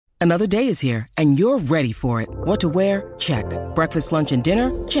Another day is here, and you're ready for it. What to wear? Check. Breakfast, lunch, and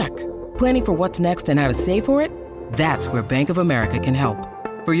dinner? Check. Planning for what's next and how to save for it? That's where Bank of America can help.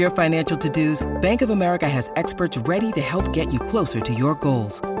 For your financial to-dos, Bank of America has experts ready to help get you closer to your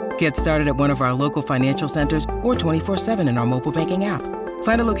goals. Get started at one of our local financial centers or 24/7 in our mobile banking app.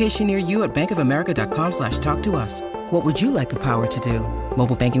 Find a location near you at bankofamerica.com/talktous. What would you like the power to do?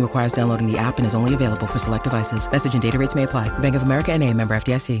 Mobile banking requires downloading the app and is only available for select devices. Message and data rates may apply. Bank of America N.A., member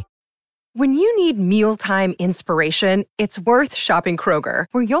FDIC. When you need mealtime inspiration, it's worth shopping Kroger,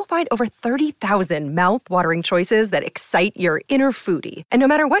 where you'll find over 30,000 mouth-watering choices that excite your inner foodie. And no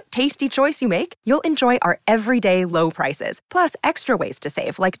matter what tasty choice you make, you'll enjoy our everyday low prices, plus extra ways to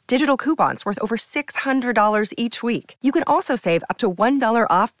save, like digital coupons worth over $600 each week. You can also save up to $1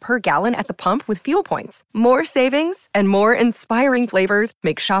 off per gallon at the pump with fuel points. More savings and more inspiring flavors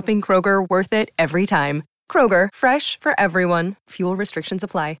make shopping Kroger worth it every time. Kroger, fresh for everyone. Fuel restrictions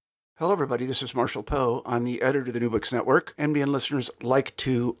apply. Hello, everybody. This is Marshall Poe. I'm the editor of the New Books Network. NBN listeners like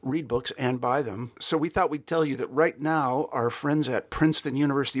to read books and buy them. So we thought we'd tell you that right now, our friends at Princeton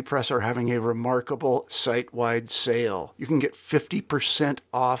University Press are having a remarkable site-wide sale. You can get 50%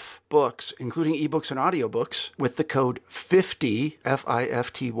 off books, including ebooks and audiobooks, with the code 50,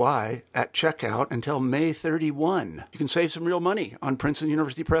 F-I-F-T-Y, at checkout until May 31. You can save some real money on Princeton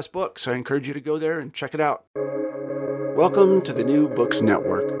University Press books. I encourage you to go there and check it out. Welcome to the New Books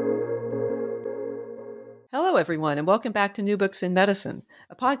Network. Hello, everyone, and welcome back to New Books in Medicine,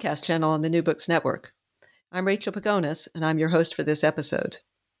 a podcast channel on the New Books Network. I'm Rachel Pagonis, and I'm your host for this episode.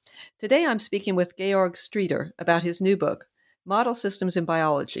 Today, I'm speaking with Georg Streeter about his new book, Model Systems in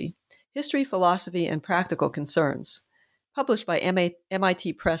Biology, History, Philosophy, and Practical Concerns, published by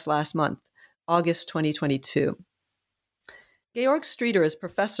MIT Press last month, August 2022. Georg Streeter is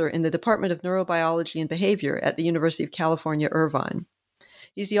professor in the Department of Neurobiology and Behavior at the University of California, Irvine.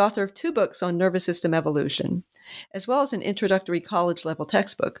 He's the author of 2 books on nervous system evolution, as well as an introductory college-level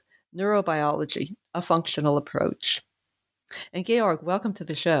textbook, Neurobiology, A Functional Approach. And Georg, welcome to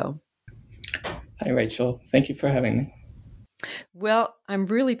the show. Hi, Rachel. Thank you for having me. Well, I'm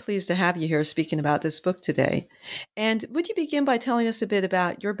really pleased to have you here speaking about this book today. And would you begin by telling us a bit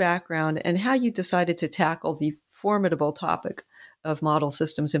about your background and how you decided to tackle the formidable topic of model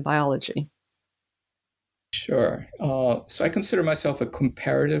systems in biology? Sure. So I consider myself a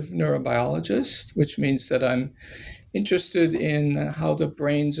comparative neurobiologist, which means that I'm interested in how the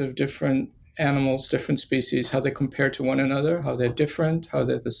brains of different animals, different species, how they compare to one another, how they're different, how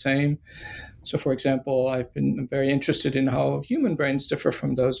they're the same. So, for example, I've been very interested in how human brains differ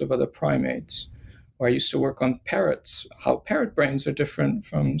from those of other primates. Or I used to work on parrots, how parrot brains are different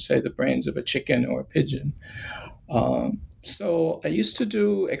from, say, the brains of a chicken or a pigeon. So I used to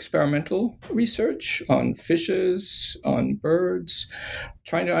do experimental research on fishes, on birds,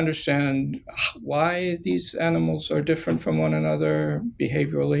 trying to understand why these animals are different from one another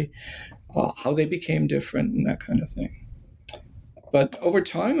behaviorally, how they became different, and that kind of thing. But over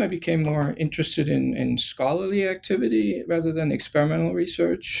time, I became more interested in scholarly activity rather than experimental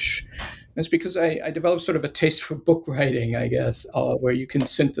research. It's because I developed sort of a taste for book writing, I guess, where you can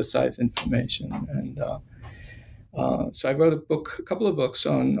synthesize information. And so I wrote a couple of books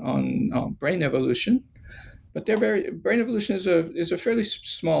on brain evolution, but brain evolution is a fairly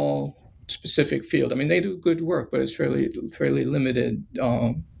small, specific field. I mean, they do good work, but it's fairly limited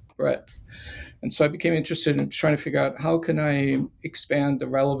breadth. And so I became interested in trying to figure out how can I expand the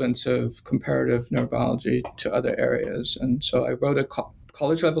relevance of comparative neurobiology to other areas. And so I wrote a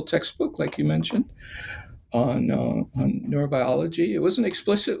college-level textbook, like you mentioned, on neurobiology. It wasn't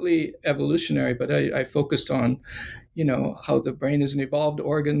explicitly evolutionary, but I focused on, how the brain is an evolved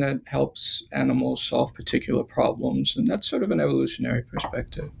organ that helps animals solve particular problems, and that's sort of an evolutionary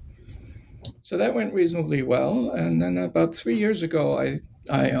perspective. So that went reasonably well, and then about 3 years ago, I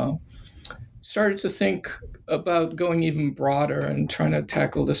started to think about going even broader and trying to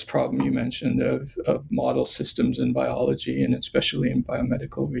tackle this problem you mentioned of model systems in biology and especially in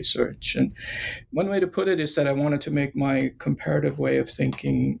biomedical research. And one way to put it is that I wanted to make my comparative way of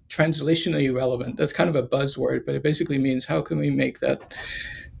thinking translationally relevant. That's kind of a buzzword, but it basically means how can we make that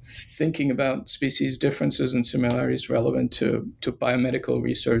thinking about species differences and similarities relevant to biomedical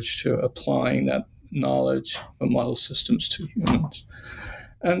research, to applying that knowledge of model systems to humans.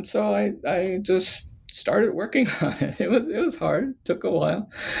 And so I just started working on it. It was hard. It took a while,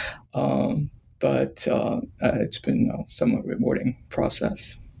 but it's been a somewhat rewarding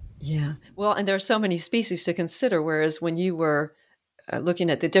process. Yeah. Well, and there are so many species to consider, whereas when you were looking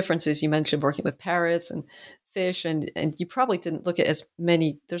at the differences, you mentioned working with parrots and fish, and you probably didn't look at as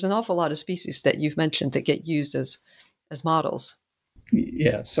many. There's an awful lot of species that you've mentioned that get used as models.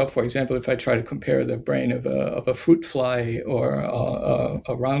 Yeah. So, for example, if I try to compare the brain of a fruit fly or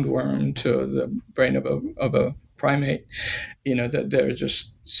a roundworm to the brain of a primate, that they're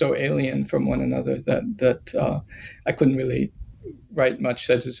just so alien from one another that I couldn't really write much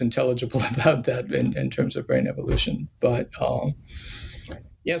that is intelligible about that in terms of brain evolution. But so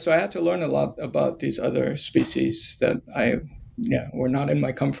I had to learn a lot about these other species that were not in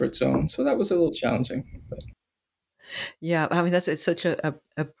my comfort zone. So that was a little challenging. But. Yeah, I mean, it's such a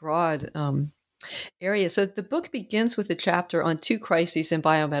broad area. So the book begins with a chapter on two crises in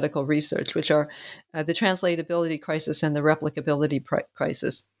biomedical research, which are the translatability crisis and the replicability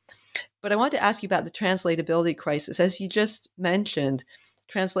crisis. But I want to ask you about the translatability crisis. As you just mentioned,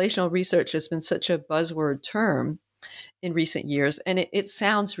 translational research has been such a buzzword term in recent years, and it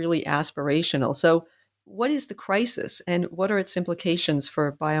sounds really aspirational. So what is the crisis, and what are its implications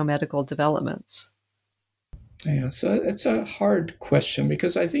for biomedical developments? Yeah, so it's a hard question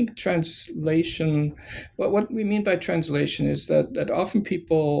because I think translation, what we mean by translation is that often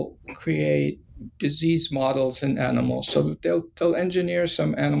people create disease models in animals. So they'll engineer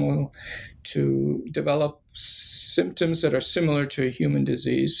some animal to develop symptoms that are similar to a human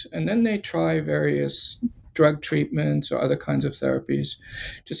disease, and then they try various drug treatments or other kinds of therapies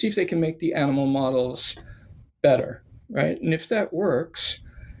to see if they can make the animal models better, right? And if that works,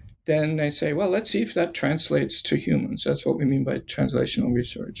 then they say, well, let's see if that translates to humans. That's what we mean by translational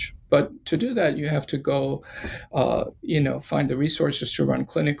research. But to do that, you have to go, find the resources to run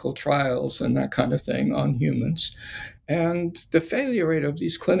clinical trials and that kind of thing on humans. And the failure rate of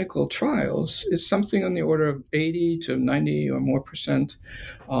these clinical trials is something on the order of 80 to 90 or more percent,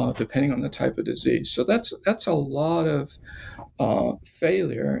 depending on the type of disease. So that's a lot of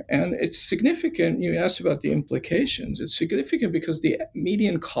failure. And it's significant. You asked about the implications. It's significant because the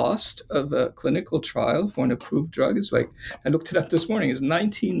median cost of a clinical trial for an approved drug is I looked it up this morning, is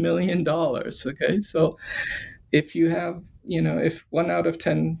 $19 million. Okay. So if you have, if 9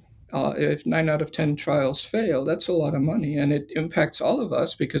 out of 10 trials fail, that's a lot of money. And it impacts all of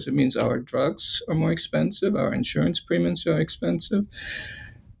us because it means our drugs are more expensive, our insurance premiums are expensive.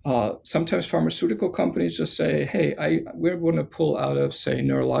 Sometimes pharmaceutical companies just say, hey, we're going to pull out of, say,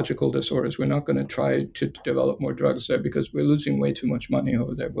 neurological disorders. We're not going to try to develop more drugs there because we're losing way too much money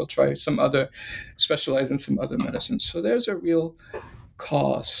over there. We'll try specialize in some other medicines. So there's a real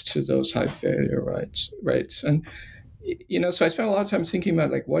cost to those high failure rates. And so I spent a lot of time thinking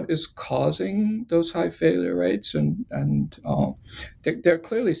about what is causing those high failure rates, and there are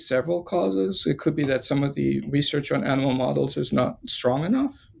clearly several causes. It could be that some of the research on animal models is not strong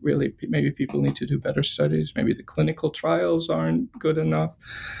enough. Really, maybe people need to do better studies. Maybe the clinical trials aren't good enough.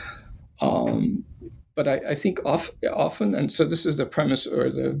 But I think often, and so this is the premise or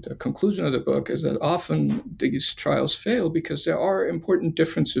the conclusion of the book, is that often these trials fail because there are important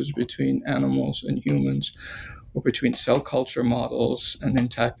differences between animals and humans, or between cell culture models and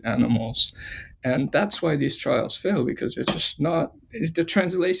intact animals. And that's why these trials fail, because it's just the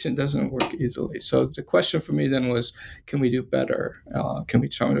translation doesn't work easily. So the question for me then was, can we do better? Can we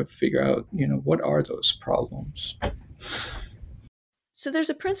try to figure out, what are those problems? So there's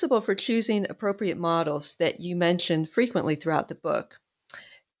a principle for choosing appropriate models that you mention frequently throughout the book.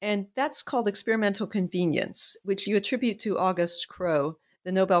 And that's called experimental convenience, which you attribute to Auguste Crowe,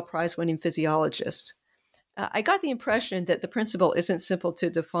 the Nobel Prize-winning physiologist. I got the impression that the principle isn't simple to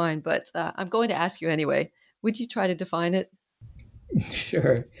define, but I'm going to ask you anyway. Would you try to define it?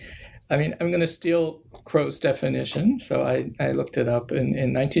 Sure. I mean, I'm going to steal Crowe's definition. So I looked it up. In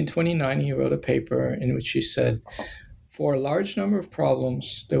 1929, he wrote a paper in which he said, for a large number of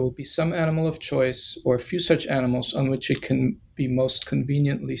problems, there will be some animal of choice or a few such animals on which it can be most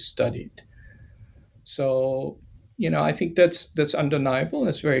conveniently studied. So, I think that's undeniable.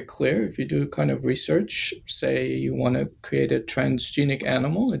 That's very clear. If you do kind of research, say you want to create a transgenic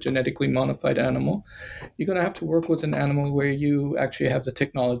animal, a genetically modified animal, you're going to have to work with an animal where you actually have the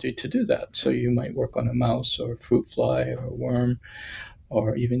technology to do that. So you might work on a mouse or a fruit fly or a worm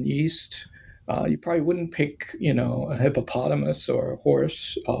or even yeast. You probably wouldn't pick, a hippopotamus or a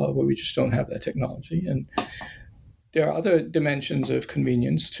horse where we just don't have that technology. And there are other dimensions of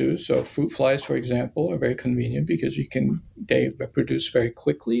convenience too. So fruit flies, for example, are very convenient because they reproduce very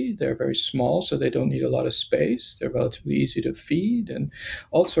quickly. They're very small, so they don't need a lot of space. They're relatively easy to feed, and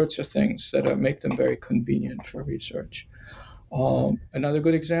all sorts of things that make them very convenient for research. Another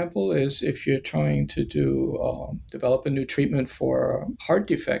good example is if you're trying to develop a new treatment for a heart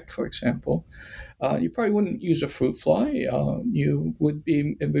defect, for example, you probably wouldn't use a fruit fly. It would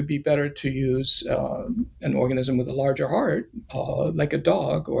be better to use an organism with a larger heart, like a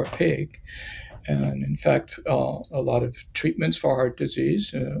dog or a pig. And in fact, a lot of treatments for heart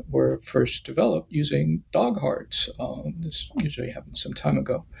disease were first developed using dog hearts. This usually happened some time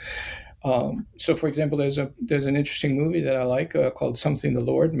ago. So, for example, there's an interesting movie that I like called Something the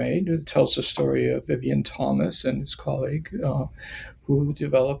Lord Made. It tells the story of Vivian Thomas and his colleague who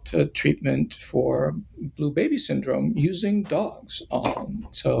developed a treatment for blue baby syndrome using dogs.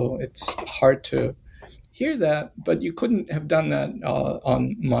 So it's hard to hear that, but you couldn't have done that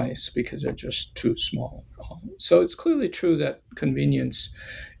on mice because they're just too small. So it's clearly true that convenience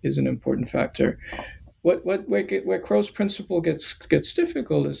is an important factor. Where Crow's principle gets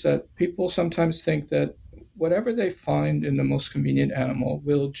difficult is that people sometimes think that whatever they find in the most convenient animal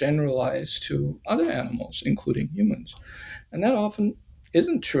will generalize to other animals, including humans, and that often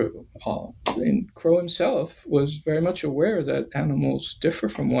isn't true. And Crow himself was very much aware that animals differ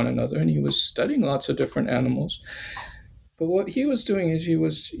from one another, and he was studying lots of different animals. But what he was doing is he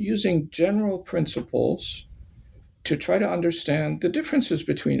was using general principles to try to understand the differences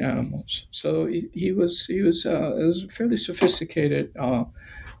between animals. So it was a fairly sophisticated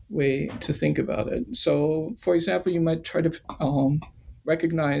way to think about it. So, for example, you might try to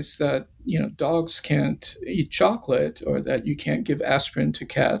recognize that dogs can't eat chocolate, or that you can't give aspirin to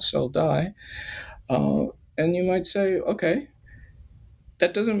cats; they'll die. And you might say, okay,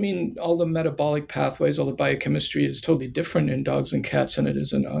 that doesn't mean all the metabolic pathways, all the biochemistry is totally different in dogs and cats than it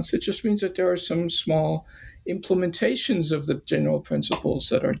is in us. It just means that there are some small implementations of the general principles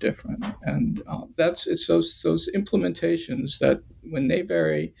that are different, and it's those implementations that, when they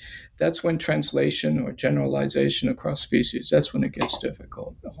vary, that's when translation or generalization across species, that's when it gets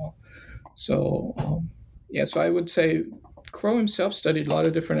difficult. So I would say Crow himself studied a lot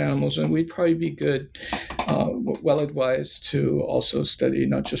of different animals, and we'd probably be well advised to also study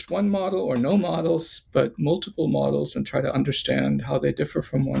not just one model or no models, but multiple models, and try to understand how they differ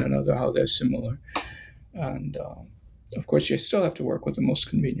from one another, how they're similar. And of course, you still have to work with the most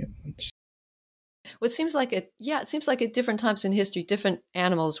convenient ones. Well, it seems like at different times in history, different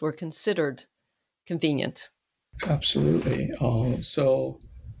animals were considered convenient. Absolutely. A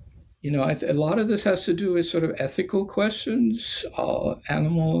lot of this has to do with sort of ethical questions,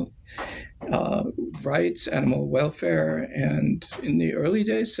 animal rights, animal welfare, and in the early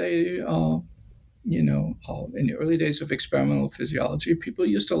days, in the early days of experimental physiology, people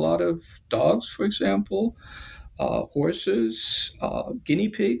used a lot of dogs, for example, horses, guinea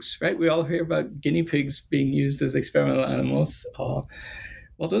pigs, right? We all hear about guinea pigs being used as experimental animals.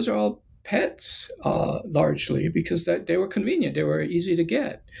 Well, those are all pets, largely, because they were convenient. They were easy to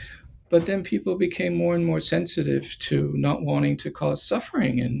get. But then people became more and more sensitive to not wanting to cause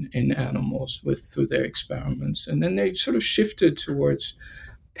suffering in animals through their experiments. And then they sort of shifted towards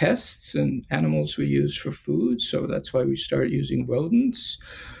pests and animals we use for food. So that's why we started using rodents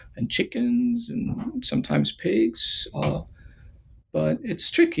and chickens and sometimes pigs. But it's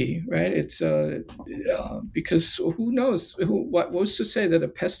tricky, right? It's because who knows? What was to say that a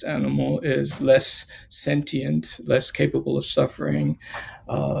pest animal is less sentient, less capable of suffering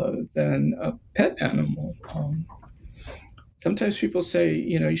than a pet animal? Sometimes people say,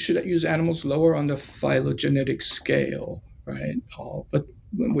 you should use animals lower on the phylogenetic scale, right? But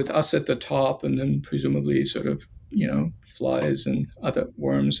with us at the top, and then presumably sort of, flies and other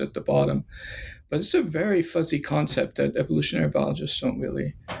worms at the bottom. But it's a very fuzzy concept that evolutionary biologists don't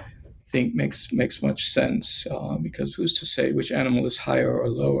really think makes much sense, because who's to say which animal is higher or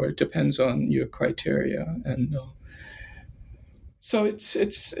lower? It depends on your criteria, and so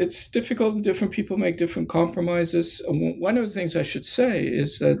it's difficult. Different people make different compromises. One of the things I should say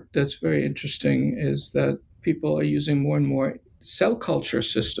is that's very interesting is that people are using more and more cell culture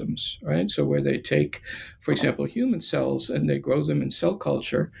systems, right? So where they take, for example, human cells and they grow them in cell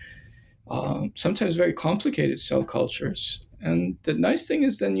culture, sometimes very complicated cell cultures. And the nice thing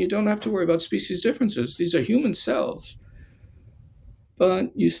is then you don't have to worry about species differences. These are human cells.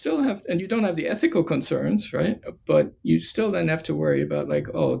 But you still have, and you don't have the ethical concerns, right? But you still then have to worry about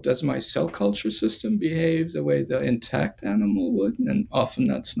does my cell culture system behave the way the intact animal would? And often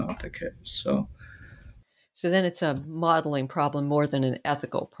that's not the case. So then it's a modeling problem more than an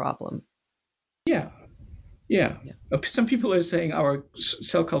ethical problem. Yeah. Some people are saying our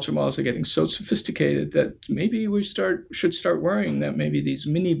cell culture models are getting so sophisticated that maybe we should start worrying that maybe these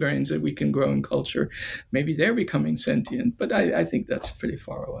mini brains that we can grow in culture, maybe they're becoming sentient. But I think that's pretty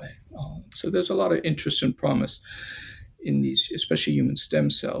far away. So there's a lot of interest and promise in these, especially human stem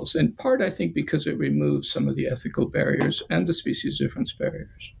cells, in part, I think, because it removes some of the ethical barriers and the species difference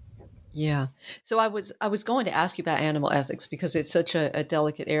barriers. Yeah. So I was going to ask you about animal ethics because it's such a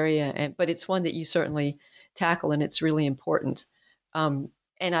delicate area, but it's one that you certainly tackle, and it's really important. And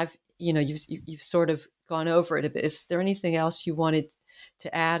I've you've sort of gone over it a bit. Is there anything else you wanted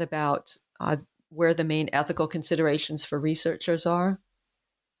to add about where the main ethical considerations for researchers are?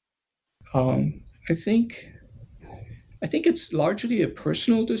 I think it's largely a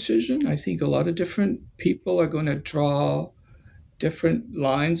personal decision. I think a lot of different people are going to draw different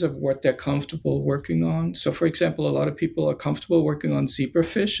lines of what they're comfortable working on. So, for example, a lot of people are comfortable working on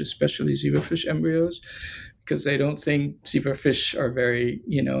zebrafish, especially zebrafish embryos, because they don't think zebrafish are very,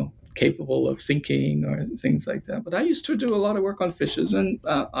 capable of thinking or things like that. But I used to do a lot of work on fishes, and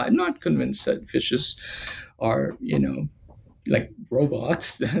I'm not convinced that fishes are, like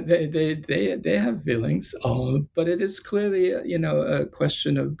robots. they have feelings, but it is clearly, a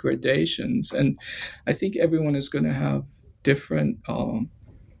question of gradations. And I think everyone is going to have different,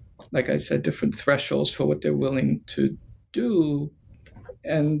 like I said, different thresholds for what they're willing to do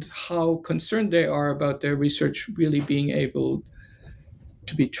and how concerned they are about their research really being able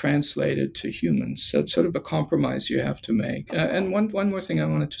to be translated to humans. So it's sort of a compromise you have to make. And one more thing I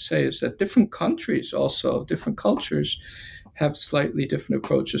wanted to say is that different countries also, different cultures have slightly different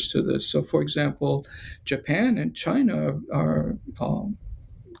approaches to this. So, for example, Japan and China are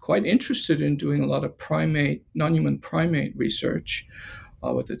quite interested in doing a lot of non-human primate research,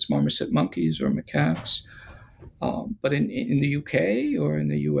 whether it's marmoset monkeys or macaques. But in the UK or in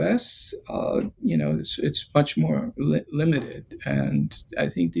the US, it's much more limited. And I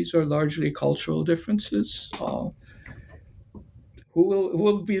think these are largely cultural differences. Who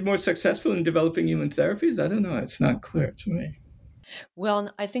will be more successful in developing human therapies? I don't know. It's not clear to me.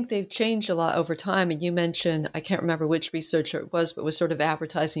 Well, I think they've changed a lot over time. And you mentioned, I can't remember which researcher it was, but was sort of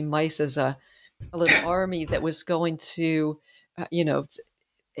advertising mice as a little army that was going to,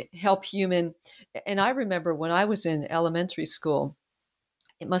 help human. And I remember when I was in elementary school,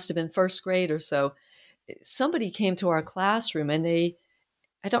 it must have been first grade or so, somebody came to our classroom and I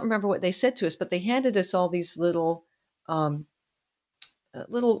don't remember what they said to us, but they handed us all these little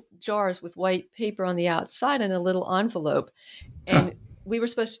jars with white paper on the outside and a little envelope. And we were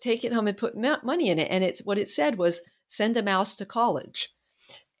supposed to take it home and put money in it. And what it said was, send a mouse to college.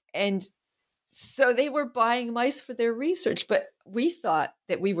 And so they were buying mice for their research, but we thought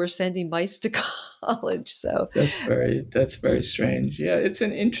that we were sending mice to college. So that's very strange. Yeah, it's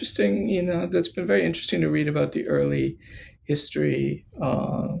an interesting, that's been very interesting to read about the early history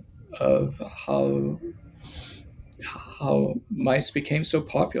of how mice became so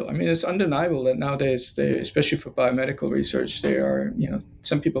popular. I mean, it's undeniable that nowadays, especially for biomedical research, they are,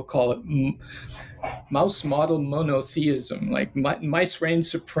 some people call it mouse model monotheism, like mice reign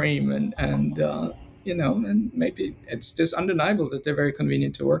supreme, and maybe it's just undeniable that they're very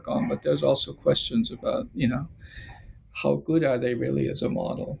convenient to work on, but there's also questions about, how good are they really as a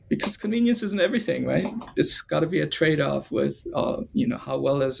model? Because convenience isn't everything, right? It's got to be a trade-off with, how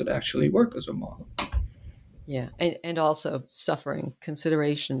well does it actually work as a model? Yeah, and also suffering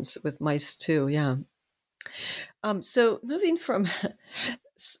considerations with mice too, yeah. So moving from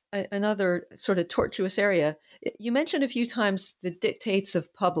another sort of tortuous area, you mentioned a few times the dictates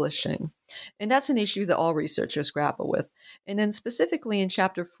of publishing, and that's an issue that all researchers grapple with. And then specifically in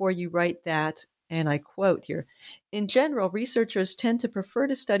Chapter 4, you write that, and I quote here, in general, researchers tend to prefer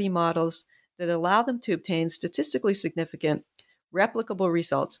to study models that allow them to obtain statistically significant, replicable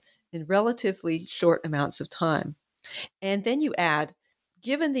results in relatively short amounts of time. And then you add,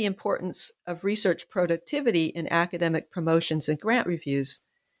 given the importance of research productivity in academic promotions and grant reviews,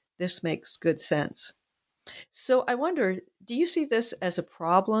 this makes good sense. So I wonder, do you see this as a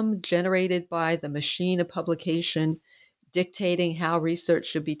problem generated by the machine of publication dictating how research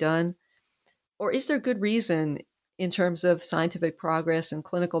should be done? Or is there good reason in terms of scientific progress and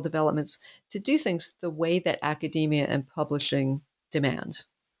clinical developments to do things the way that academia and publishing demand?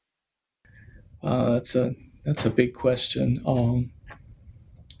 That's a big question. I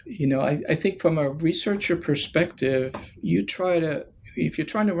think from a researcher perspective, if you're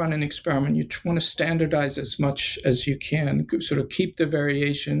trying to run an experiment, you want to standardize as much as you can, sort of keep the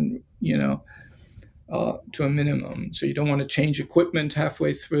variation, to a minimum. So you don't want to change equipment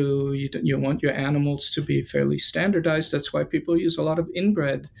halfway through. You want your animals to be fairly standardized. That's why people use a lot of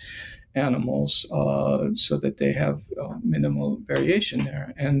inbred animals, so that they have minimal variation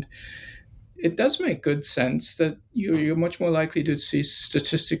there. And it does make good sense that you're much more likely to see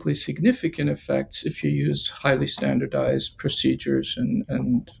statistically significant effects if you use highly standardized procedures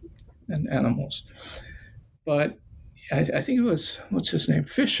and animals. But I think it was, what's his name,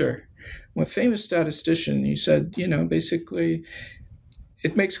 Fisher, a famous statistician. He said, basically,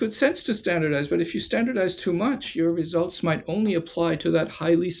 it makes good sense to standardize, but if you standardize too much, your results might only apply to that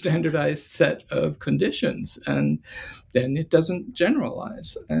highly standardized set of conditions, and then it doesn't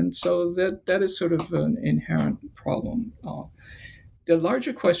generalize. And so that is sort of an inherent problem. The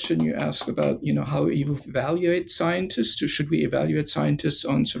larger question you ask about, how you evaluate scientists, or should we evaluate scientists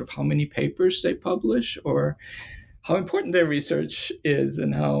on sort of how many papers they publish, or how important their research is,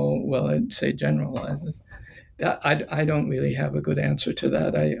 and how well I'd say generalizes. I don't really have a good answer to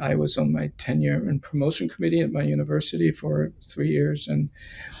that. I was on my tenure and promotion committee at my university for 3 years, and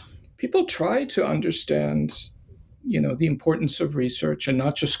people try to understand, the importance of research and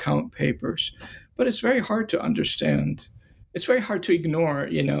not just count papers. But it's very hard to understand. It's very hard to ignore,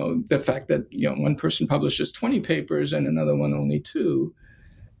 the fact that, one person publishes 20 papers and another one only 2.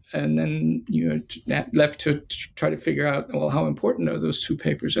 And then you're left to try to figure out, well, how important are those 2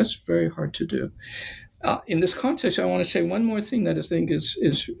 papers? That's very hard to do. In this context, I want to say one more thing that I think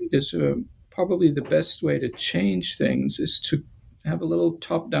is probably the best way to change things is to have a little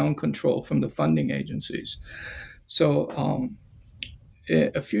top-down control from the funding agencies. So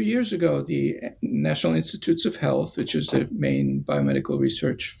a few years ago, the National Institutes of Health, which is the main biomedical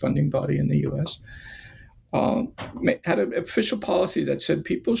research funding body in the U.S., had an official policy that said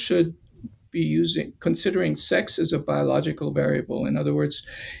people should be considering sex as a biological variable. In other words,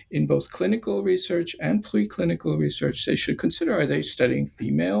 in both clinical research and preclinical research, they should consider, are they studying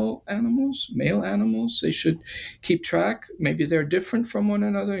female animals, male animals? They should keep track. Maybe they're different from one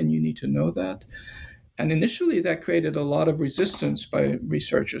another, and you need to know that. And initially, that created a lot of resistance by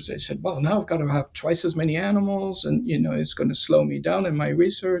researchers. They said, well, now I've got to have twice as many animals, and it's going to slow me down in my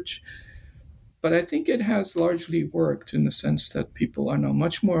research. But I think it has largely worked in the sense that people are now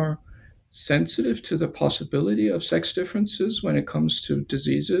much more sensitive to the possibility of sex differences when it comes to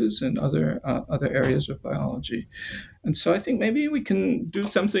diseases and other areas of biology. And so I think maybe we can do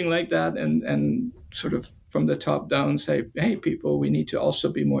something like that and sort of from the top down say, hey, people, we need to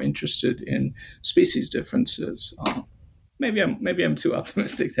also be more interested in species differences. Maybe I'm too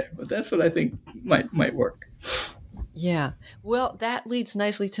optimistic there, but that's what I think might work. Yeah. Well, that leads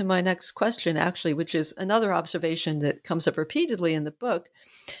nicely to my next question, actually, which is another observation that comes up repeatedly in the book,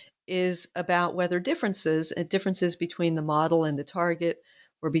 is about whether differences between the model and the target,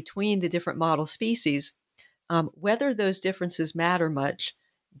 or between the different model species, whether those differences matter much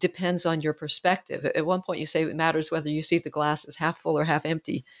depends on your perspective. At one point, you say it matters whether you see the glass as half full or half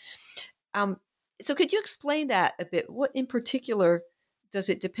empty. So could you explain that a bit? What in particular does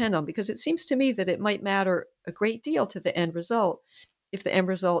it depend on? Because it seems to me that it might matter a great deal to the end result if the end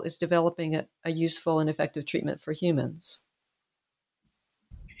result is developing a useful and effective treatment for humans.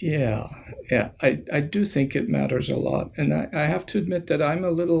 Yeah. I do think it matters a lot. And I have to admit that I'm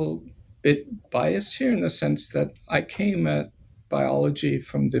a little bit biased here in the sense that I came at biology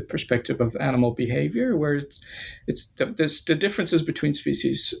from the perspective of animal behavior, where it's the differences between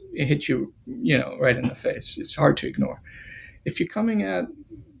species hit you, right in the face. It's hard to ignore. If you're coming at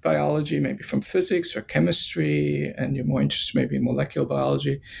biology maybe from physics or chemistry, and you're more interested maybe in molecular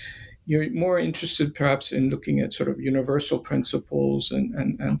biology, you're more interested perhaps in looking at sort of universal principles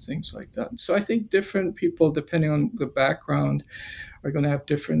and things like that. So I think different people, depending on the background, are going to have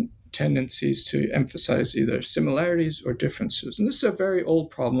different tendencies to emphasize either similarities or differences. And this is a very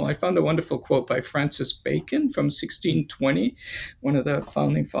old problem. I found a wonderful quote by Francis Bacon from 1620, one of the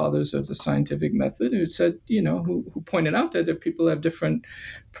founding fathers of the scientific method, who said, who pointed out that people have different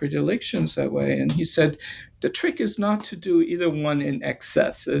predilections that way. And he said, the trick is not to do either one in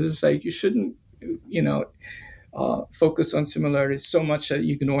excess. It's like you shouldn't, focus on similarities so much that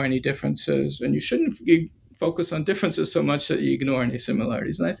you ignore any differences, and you shouldn't focus on differences so much that you ignore any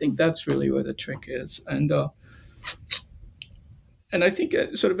similarities. And I think that's really where the trick is. And I think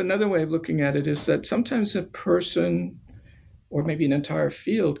sort of another way of looking at it is that sometimes a person or maybe an entire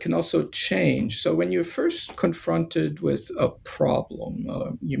field can also change. So when you're first confronted with a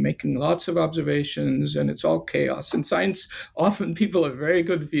problem, you're making lots of observations and it's all chaos. In science, often people have very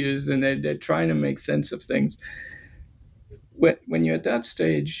good views and they're trying to make sense of things. When you're at that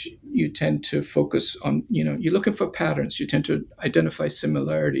stage, you tend to focus on, you're looking for patterns. You tend to identify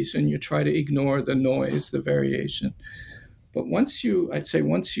similarities and you try to ignore the noise, the variation. But once you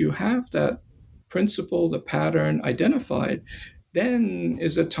have that principle, the pattern identified, then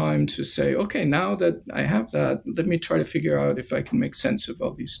is a time to say, okay, now that I have that, let me try to figure out if I can make sense of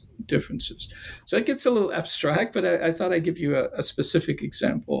all these differences. So it gets a little abstract, but I thought I'd give you a specific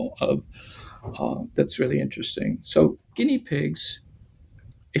example of that's really interesting. So guinea pigs,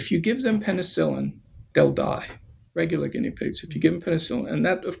 if you give them penicillin, they'll die. regular guinea pigs. If you give them penicillin, and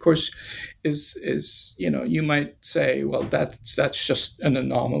that, of course, is you might say, well, that's just an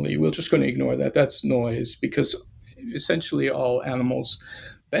anomaly. We're just going to ignore that. That's noise, because essentially all animals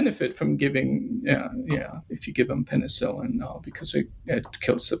benefit from giving, if you give them penicillin, because it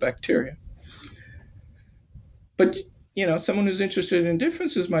kills the bacteria. But someone who's interested in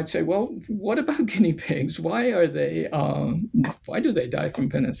differences might say, well, what about guinea pigs? Why do they die from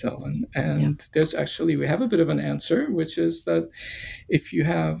penicillin? And we have a bit of an answer, which is that if you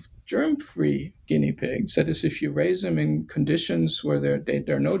have germ-free guinea pigs, that is, if you raise them in conditions where there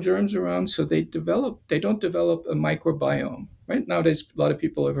are no germs around, so they don't develop a microbiome. Right? Nowadays, a lot of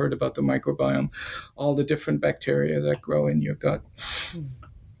people have heard about the microbiome, all the different bacteria that grow in your gut.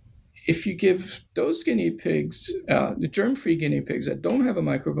 If you give those guinea pigs, the germ-free guinea pigs that don't have a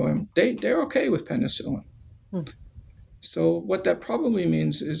microbiome, they're okay with penicillin. So what that probably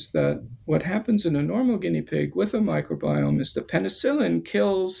means is that what happens in a normal guinea pig with a microbiome is the penicillin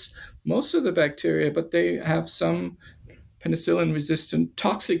kills most of the bacteria, but they have some penicillin-resistant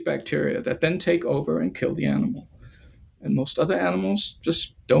toxic bacteria that then take over and kill the animal. And most other animals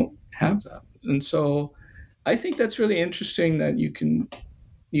just don't have that. And so I think that's really interesting, that you can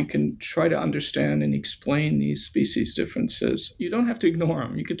try to understand and explain these species differences. You don't have to ignore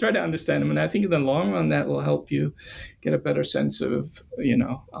them. You can try to understand them. And I think in the long run, that will help you get a better sense of,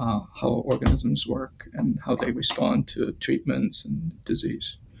 how organisms work and how they respond to treatments and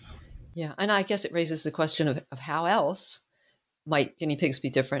disease. Yeah. And I guess it raises the question of how else might guinea pigs be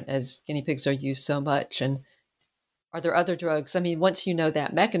different, as guinea pigs are used so much. And are there other drugs? I mean, once you know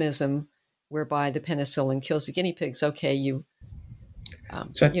that mechanism whereby the penicillin kills the guinea pigs, okay, I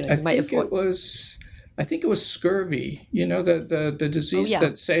think it was scurvy. The disease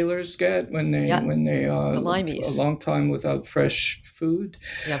that sailors get when they live a long time without fresh food.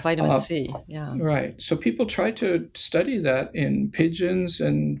 Yeah, vitamin C. Yeah. Right. So people try to study that in pigeons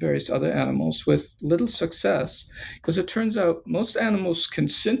and various other animals with little success, because it turns out most animals can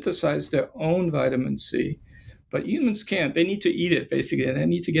synthesize their own vitamin C. But humans can't. They need to eat it, basically, and they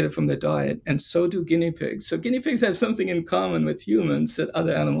need to get it from their diet, and so do guinea pigs. So guinea pigs have something in common with humans that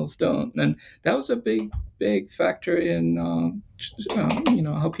other animals don't. And that was a big, big factor in,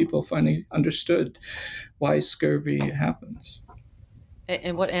 how people finally understood why scurvy happens.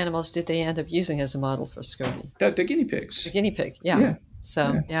 And what animals did they end up using as a model for scurvy? The guinea pigs. The guinea pig, yeah.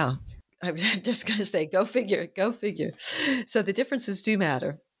 So, yeah. I was just going to say, go figure. So the differences do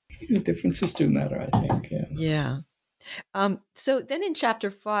matter. The differences do matter, I think. Yeah. So then in chapter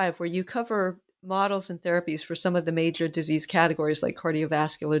 5, where you cover models and therapies for some of the major disease categories like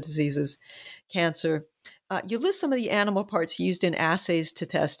cardiovascular diseases, cancer, you list some of the animal parts used in assays to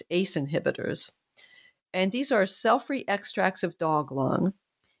test ACE inhibitors. And these are cell-free extracts of dog lung,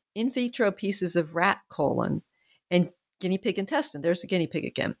 in vitro pieces of rat colon, and guinea pig intestine. There's the guinea pig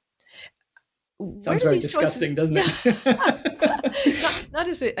again. Sounds very disgusting, doesn't it? not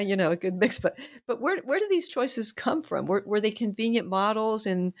as a good mix, but where do these choices come from? Were they convenient models,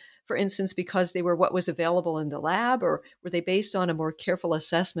 and for instance, because they were what was available in the lab, or were they based on a more careful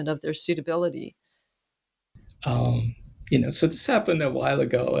assessment of their suitability? So this happened a while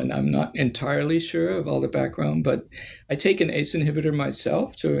ago, and I'm not entirely sure of all the background, but I take an ACE inhibitor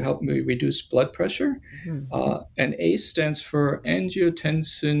myself to help me reduce blood pressure. Mm-hmm. And ACE stands for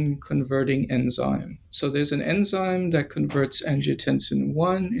angiotensin converting enzyme. So there's an enzyme that converts angiotensin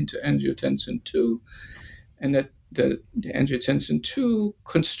 1 into angiotensin 2, and that the angiotensin 2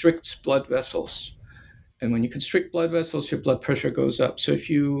 constricts blood vessels. And when you constrict blood vessels, your blood pressure goes up. So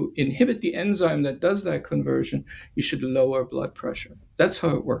if you inhibit the enzyme that does that conversion, you should lower blood pressure. That's how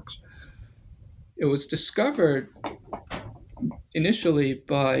it works. It was discovered initially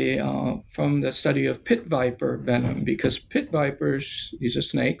from the study of pit viper venom, because pit vipers, these are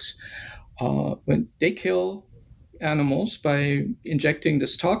snakes, when they kill animals by injecting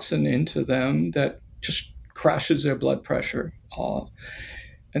this toxin into them that just crashes their blood pressure.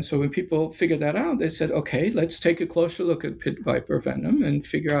 And so when people figured that out, they said, okay, let's take a closer look at pit viper venom and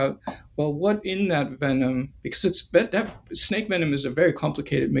figure out, well, what in that venom, because that snake venom is a very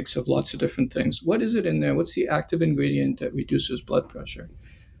complicated mix of lots of different things. What is it in there? What's the active ingredient that reduces blood pressure?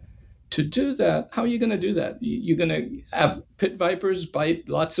 To do that, how are you going to do that? You're going to have pit vipers bite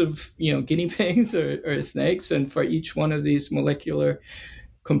lots of guinea pigs or snakes, and for each one of these molecular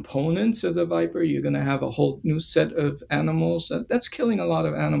components of the viper, you're going to have a whole new set of animals. That's killing a lot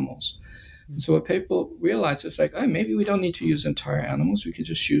of animals. Mm-hmm. So what people realize is like, maybe we don't need to use entire animals. We could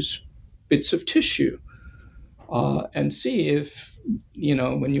just use bits of tissue and see if,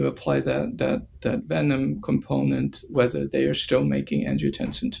 when you apply that venom component, whether they are still making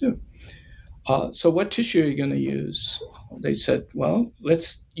angiotensin 2. So what tissue are you going to use? They said, well,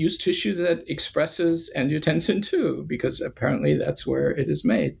 let's use tissue that expresses angiotensin II, because apparently that's where it is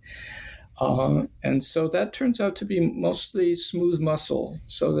made. And so that turns out to be mostly smooth muscle.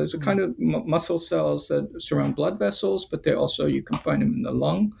 So there's a kind of muscle cells that surround blood vessels, but they also, you can find them in the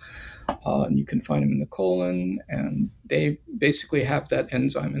lung, and you can find them in the colon, and they basically have that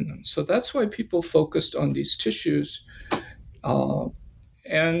enzyme in them. So that's why people focused on these tissues.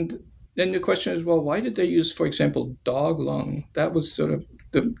 And then the question is, well, why did they use, for example, dog lung? That was sort of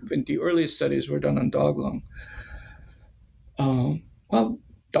the earliest studies were done on dog lung. Well,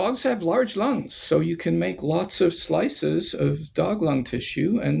 dogs have large lungs, so you can make lots of slices of dog lung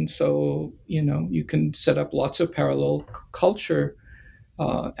tissue. And so, you can set up lots of parallel culture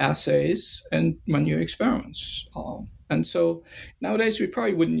assays and run your experiments. And so nowadays we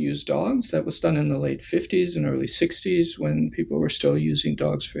probably wouldn't use dogs. That was done in the late 50s and early 60s when people were still using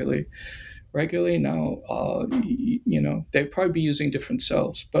dogs fairly regularly. Now, they'd probably be using different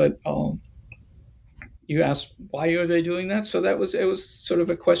cells. But you asked, why are they doing that? So it was sort of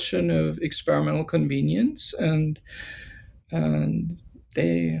a question of experimental convenience, and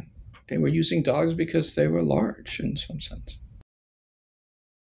they were using dogs because they were large in some sense.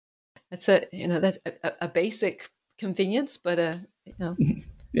 That's a basic convenience, but a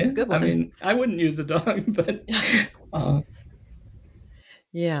good one. I mean, I wouldn't use a dog, but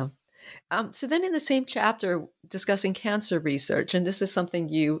yeah. So then, in the same chapter discussing cancer research, and this is something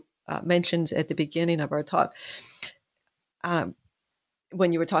you mentioned at the beginning of our talk,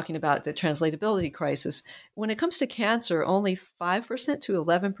 when you were talking about the translatability crisis, when it comes to cancer, only 5% to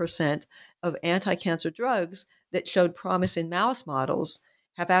 11% of anti-cancer drugs that showed promise in mouse models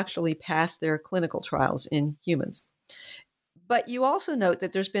have actually passed their clinical trials in humans. But you also note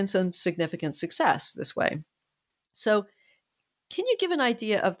that there's been some significant success this way. So can you give an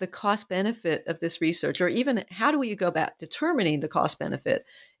idea of the cost benefit of this research, or even how do we go about determining the cost benefit,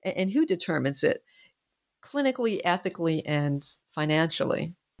 and who determines it clinically, ethically, and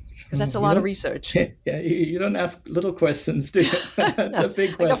financially? Because that's a lot of research. Yeah, you don't ask little questions, do you? That's a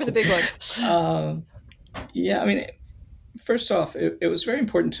big question. I go for the big ones. I mean, first off, it was very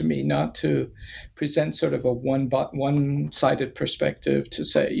important to me not to present sort of a one-sided perspective to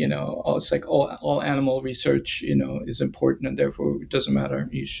say, it's like all animal research, is important and therefore it doesn't matter.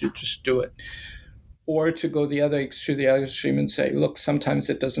 You should just do it. Or to go to the other extreme and say, look, sometimes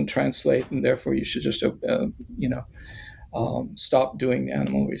it doesn't translate and therefore you should just, stop doing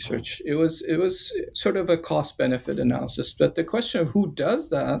animal research. It was sort of a cost-benefit analysis. But the question of who does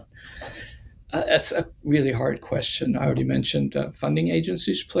that, that's a really hard question. I already mentioned funding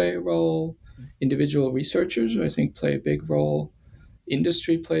agencies play a role. Individual researchers, I think, play a big role.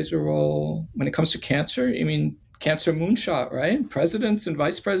 Industry plays a role. When it comes to cancer, I mean, cancer moonshot, right? Presidents and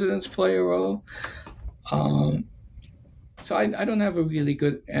vice presidents play a role. So I don't have a really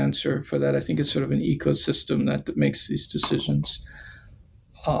good answer for that. I think it's sort of an ecosystem that makes these decisions.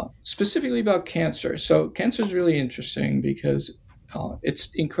 Specifically about cancer. So cancer is really interesting because it's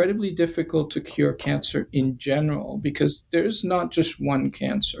incredibly difficult to cure cancer in general because there's not just one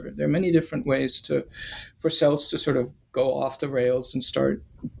cancer. There are many different ways for cells to sort of go off the rails and start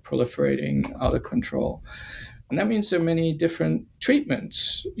proliferating out of control. And that means there are many different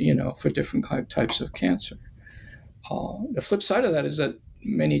treatments, for different types of cancer. The flip side of that is that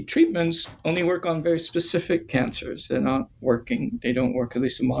many treatments only work on very specific cancers. They don't work, at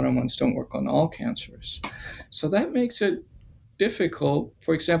least the modern ones don't work on all cancers. So that makes it difficult.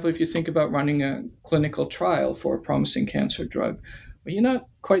 For example, if you think about running a clinical trial for a promising cancer drug, but you're not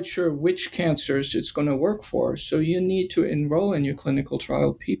quite sure which cancers it's going to work for. So you need to enroll in your clinical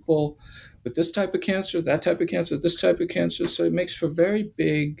trial people with this type of cancer, that type of cancer, this type of cancer. So it makes for very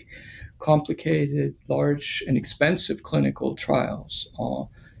big, complicated, large, and expensive clinical trials.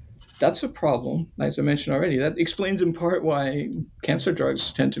 That's a problem, as I mentioned already. That explains in part why cancer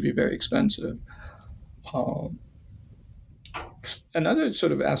drugs tend to be very expensive. Another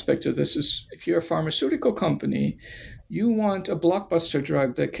sort of aspect of this is if you're a pharmaceutical company, you want a blockbuster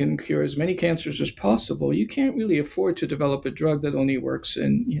drug that can cure as many cancers as possible. You can't really afford to develop a drug that only works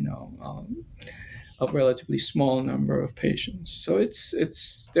in, a relatively small number of patients. So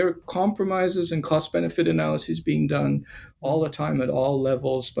there are compromises and cost-benefit analyses being done all the time at all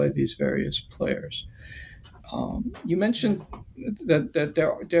levels by these various players. You mentioned that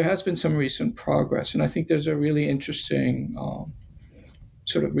there has been some recent progress, and I think there's a really interesting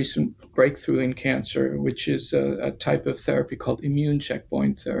sort of recent breakthrough in cancer, which is a type of therapy called immune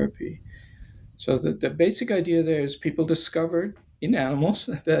checkpoint therapy. So the basic idea there is people discovered in animals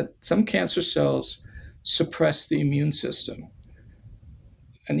that some cancer cells suppress the immune system.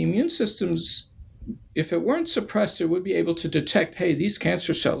 And the immune systems, if it weren't suppressed, it would be able to detect, hey, these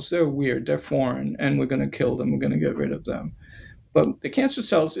cancer cells, they're weird, they're foreign, and we're going to kill them, we're going to get rid of them. But the cancer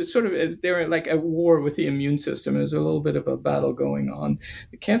cells, it's sort of as they're like at war with the immune system. There's a little bit of a battle going on.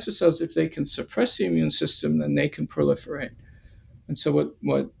 The cancer cells, if they can suppress the immune system, then they can proliferate. And so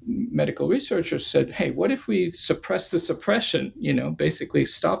what medical researchers said, hey, what if we suppress the suppression, basically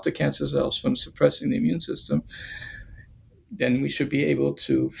stop the cancer cells from suppressing the immune system? Then we should be able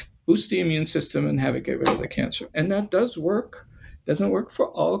to boost the immune system and have it get rid of the cancer. And that does work. Doesn't work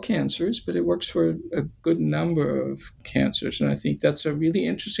for all cancers, but it works for a good number of cancers. And I think that's a really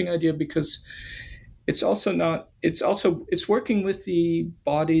interesting idea because it's working with the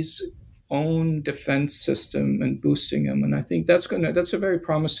body's own defense system and boosting them. And I think that's a very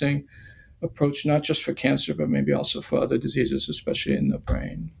promising approach, not just for cancer, but maybe also for other diseases, especially in the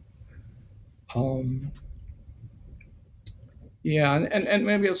brain. And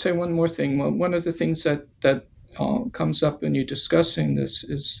maybe I'll say one more thing. Well, one of the things that comes up when you're discussing this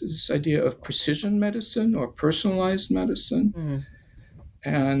is this idea of precision medicine or personalized medicine. Mm.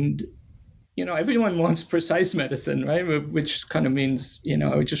 And, everyone wants precise medicine, right? Which kind of means,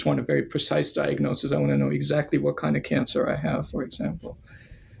 I just want a very precise diagnosis. I want to know exactly what kind of cancer I have, for example.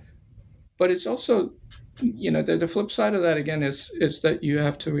 But it's also, the flip side of that, again, is that you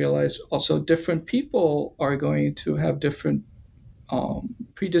have to realize also different people are going to have different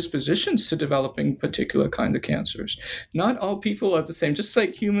predispositions to developing particular kind of cancers. Not all people are the same. Just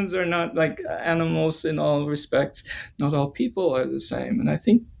like humans are not like animals in all respects, not all people are the same. And I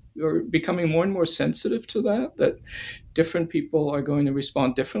think we're becoming more and more sensitive to that different people are going to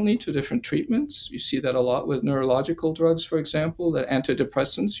respond differently to different treatments. You see that a lot with neurological drugs, for example, the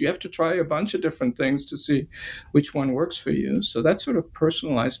antidepressants. You have to try a bunch of different things to see which one works for you. So that's sort of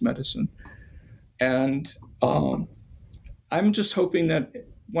personalized medicine. And I'm just hoping that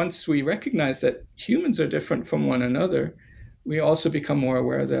once we recognize that humans are different from one another, we also become more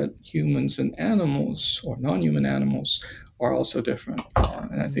aware that humans and animals or non-human animals are also different.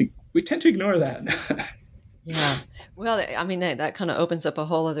 And I think we tend to ignore that. Yeah. Well, I mean, that kind of opens up a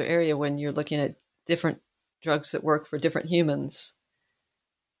whole other area when you're looking at different drugs that work for different humans.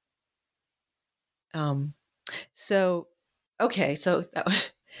 So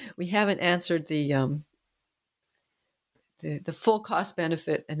we haven't answered the full cost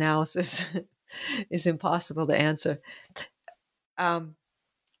benefit analysis is impossible to answer.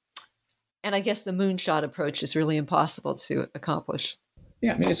 And I guess the moonshot approach is really impossible to accomplish.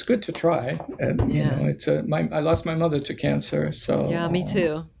 Yeah, I mean, it's good to try. And, I lost my mother to cancer, so. Yeah, me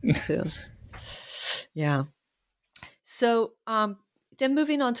too. Me too. Yeah. So then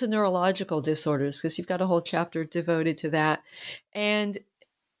moving on to neurological disorders, because you've got a whole chapter devoted to that. And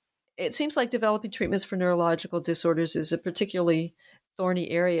it seems like developing treatments for neurological disorders is a particularly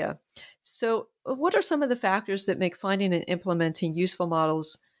thorny area. So what are some of the factors that make finding and implementing useful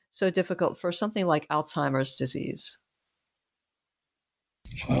models so difficult for something like Alzheimer's disease?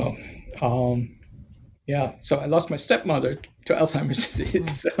 Oh, so I lost my stepmother to Alzheimer's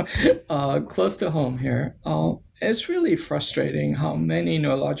disease, so close to home here. It's really frustrating how many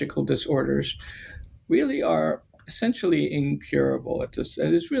neurological disorders really are essentially incurable at this.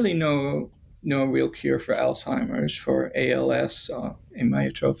 There's really no real cure for Alzheimer's, for ALS,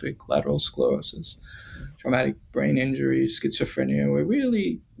 amyotrophic lateral sclerosis, traumatic brain injury, schizophrenia. We're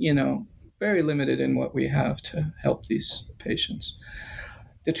really, very limited in what we have to help these patients.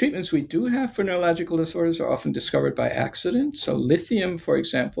 The treatments we do have for neurological disorders are often discovered by accident. So lithium, for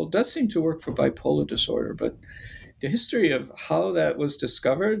example, does seem to work for bipolar disorder, but the history of how that was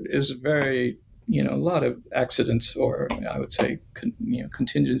discovered is very, a lot of accidents, or I would say,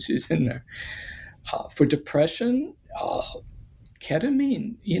 contingencies in there. For depression,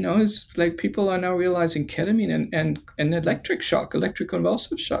 ketamine, it's like people are now realizing ketamine and electric shock,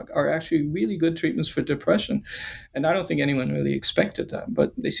 electroconvulsive shock are actually really good treatments for depression. And I don't think anyone really expected that,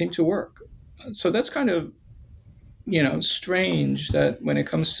 but they seem to work. So that's kind of, strange that when it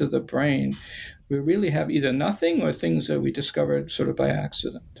comes to the brain, we really have either nothing or things that we discovered sort of by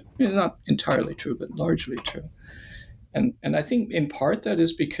accident. It's not entirely true, but largely true. And I think in part that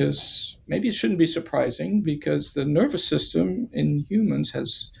is because, maybe it shouldn't be surprising, because the nervous system in humans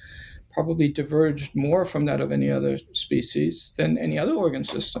has probably diverged more from that of any other species than any other organ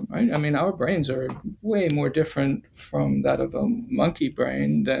system, right? I mean, our brains are way more different from that of a monkey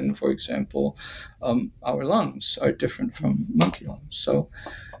brain than, for example, our lungs are different from monkey lungs. So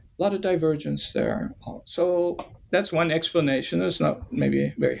a lot of divergence there. So that's one explanation. It's not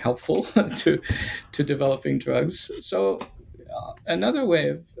maybe very helpful to developing drugs. So another way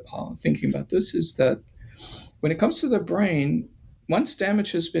of thinking about this is that when it comes to the brain, once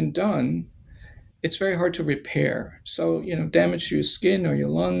damage has been done, it's very hard to repair. So, damage to your skin or your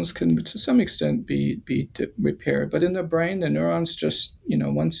lungs can, to some extent, be repaired. But in the brain, the neurons just,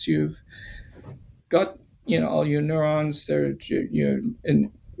 once you've got, all your neurons, you're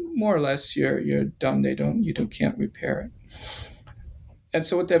in more or less you're done. You can't repair it. And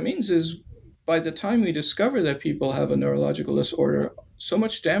so what that means is, by the time we discover that people have a neurological disorder, so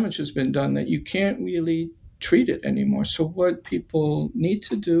much damage has been done that you can't really treat it anymore. So what people need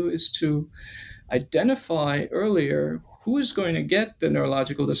to do is to identify earlier who is going to get the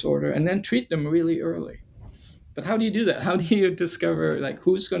neurological disorder and then treat them really early. But how do you do that? How do you discover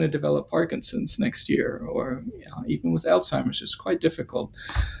who's going to develop Parkinson's next year, or even with Alzheimer's? It's quite difficult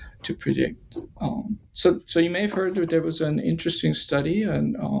to predict. So you may have heard that there was an interesting study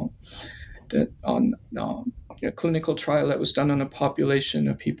on a clinical trial that was done on a population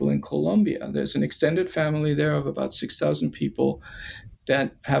of people in Colombia. There's an extended family there of about 6,000 people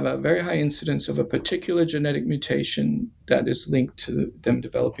that have a very high incidence of a particular genetic mutation that is linked to them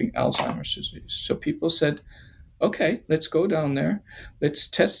developing Alzheimer's disease. So people said, okay, let's go down there. Let's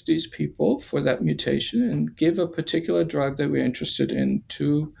test these people for that mutation and give a particular drug that we're interested in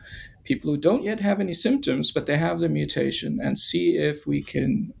to people who don't yet have any symptoms, but they have the mutation, and see if we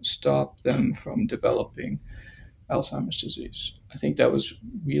can stop them from developing Alzheimer's disease. I think that was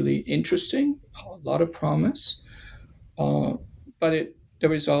really interesting, a lot of promise. But the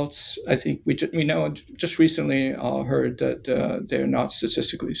results, I think we know just recently heard that they're not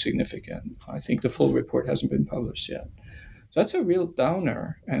statistically significant. I think the full report hasn't been published yet. So that's a real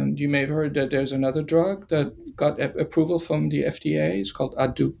downer. And you may have heard that there's another drug that got approval from the FDA. It's called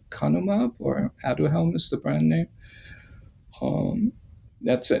aducanumab, or Aduhelm is the brand name.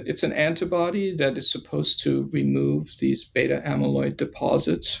 It's an antibody that is supposed to remove these beta amyloid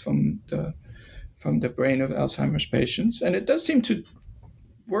deposits from the brain of Alzheimer's patients, and it does seem to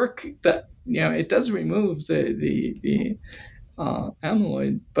work. That it does remove the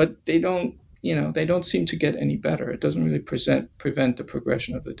amyloid, but they don't seem to get any better. It doesn't really prevent the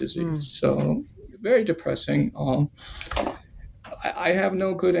progression of the disease. So very depressing. I have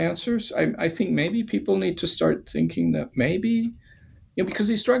no good answers. I think maybe people need to start thinking that maybe, because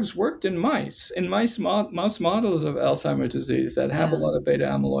these drugs worked in mouse models of Alzheimer's disease that have a lot of beta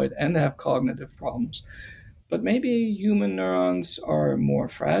amyloid and have cognitive problems. But maybe human neurons are more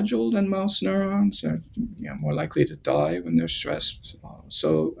fragile than mouse neurons, or more likely to die when they're stressed.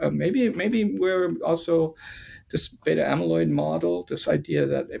 So maybe we're also, this beta amyloid model, this idea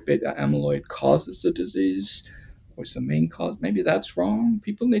that beta amyloid causes the disease, or is the main cause, maybe that's wrong.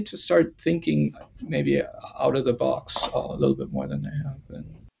 People need to start thinking maybe out of the box a little bit more than they have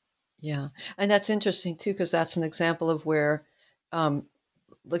been. Yeah, and that's interesting too, because that's an example of where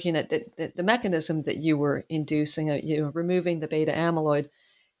looking at the mechanism that you were inducing, removing the beta amyloid,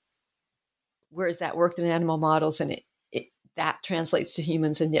 whereas that worked in animal models, and that translates to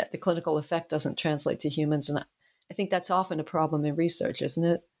humans, and yet the clinical effect doesn't translate to humans. And I think that's often a problem in research, isn't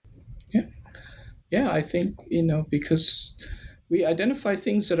it? Yeah, I think, because we identify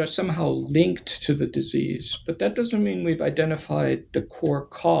things that are somehow linked to the disease, but that doesn't mean we've identified the core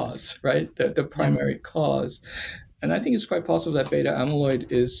cause, right? The primary cause. And I think it's quite possible that beta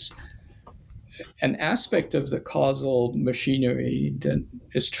amyloid is an aspect of the causal machinery that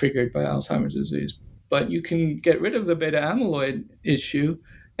is triggered by Alzheimer's disease. But you can get rid of the beta amyloid issue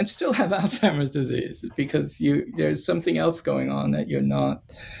and still have Alzheimer's disease, because there's something else going on that you're not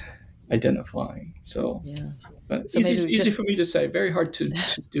identifying. So, but so easy for me to say, very hard to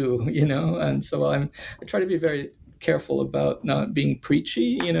do, and so I try to be very careful about not being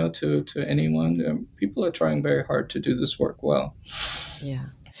preachy, to anyone. People are trying very hard to do this work well. Yeah,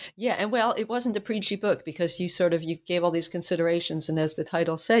 and it wasn't a preachy book, because you gave all these considerations, and as the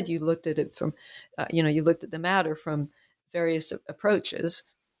title said, you looked at it from, you looked at the matter from various approaches,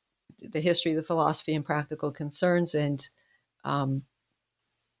 the history, the philosophy, and practical concerns, and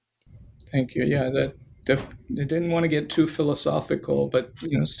Thank you. Yeah, I didn't want to get too philosophical, but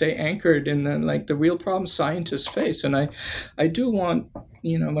stay anchored in the real problems scientists face. And I do want,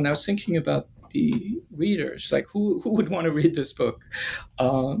 when I was thinking about the readers, who would want to read this book,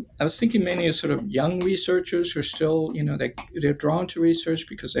 I was thinking mainly of sort of young researchers who are still, they're drawn to research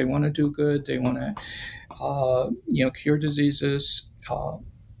because they want to do good, they want to, cure diseases.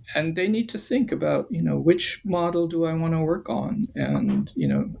 And they need to think about, which model do I want to work on? And,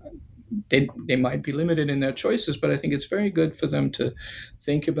 they might be limited in their choices, but I think it's very good for them to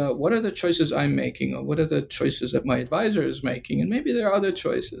think about, what are the choices I'm making, or what are the choices that my advisor is making, and maybe there are other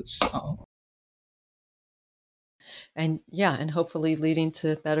choices. And hopefully leading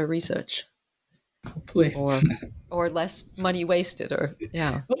to better research. Hopefully. or less money wasted, or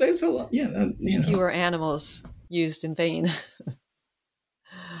yeah. Well, there's a lot, yeah, Fewer animals used in vain.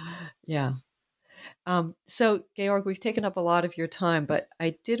 Yeah. So, Georg, we've taken up a lot of your time, but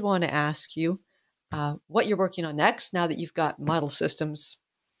I did want to ask you what you're working on next now that you've got model systems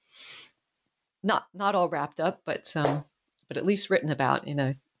not all wrapped up, but at least written about in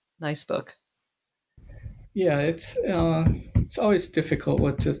a nice book. Yeah, it's always difficult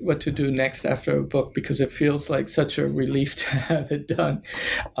what to do next after a book because it feels like such a relief to have it done.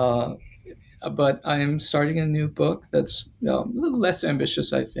 But I'm starting a new book that's a little less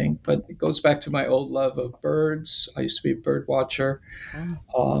ambitious, I think, but it goes back to my old love of birds. I used to be a bird watcher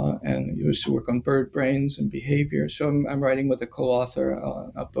and used to work on bird brains and behavior. So I'm writing with a co-author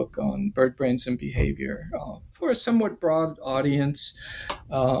a book on bird brains and behavior for a somewhat broad audience.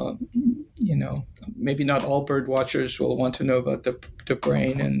 Maybe not all bird watchers will want to know about the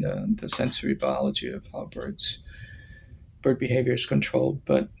brain and the sensory biology of how bird behavior is controlled,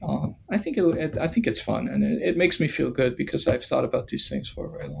 but I think it's fun, and it makes me feel good because I've thought about these things for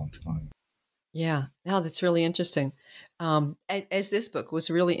a very long time. Yeah, that's really interesting. As this book was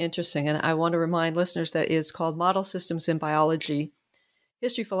really interesting, and I want to remind listeners that it is called Model Systems in Biology,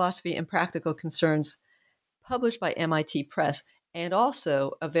 History, Philosophy, and Practical Concerns, published by MIT Press, and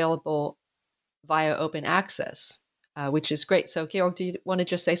also available via open access, which is great. So, Georg, do you want to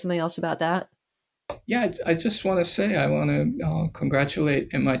just say something else about that? Yeah, I just want to say I want to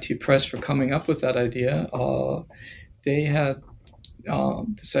congratulate MIT Press for coming up with that idea. They had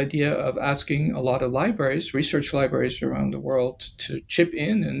this idea of asking a lot of libraries, research libraries around the world, to chip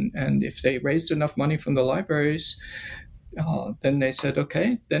in, and if they raised enough money from the libraries, then they said,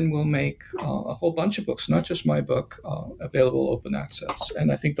 okay, then we'll make a whole bunch of books, not just my book, available open access.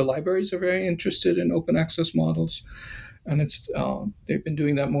 And I think the libraries are very interested in open access models. And they've been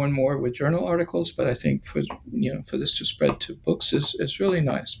doing that more and more with journal articles. But I think for this to spread to books is really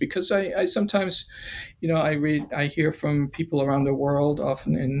nice because I sometimes, I hear from people around the world,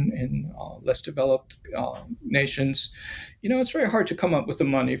 often in less developed nations. It's very hard to come up with the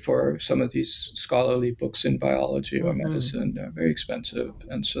money for some of these scholarly books in biology or medicine. They're very expensive,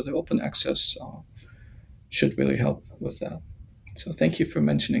 and so the open access should really help with that. So thank you for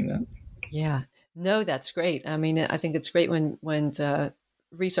mentioning that. Yeah. No, that's great. I mean, I think it's great when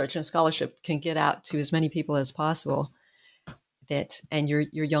research and scholarship can get out to as many people as possible. And your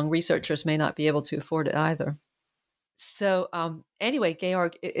young researchers may not be able to afford it either. So anyway,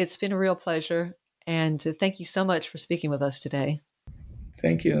 Georg, it's been a real pleasure, and thank you so much for speaking with us today.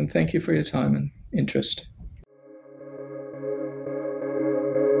 Thank you, and thank you for your time and interest.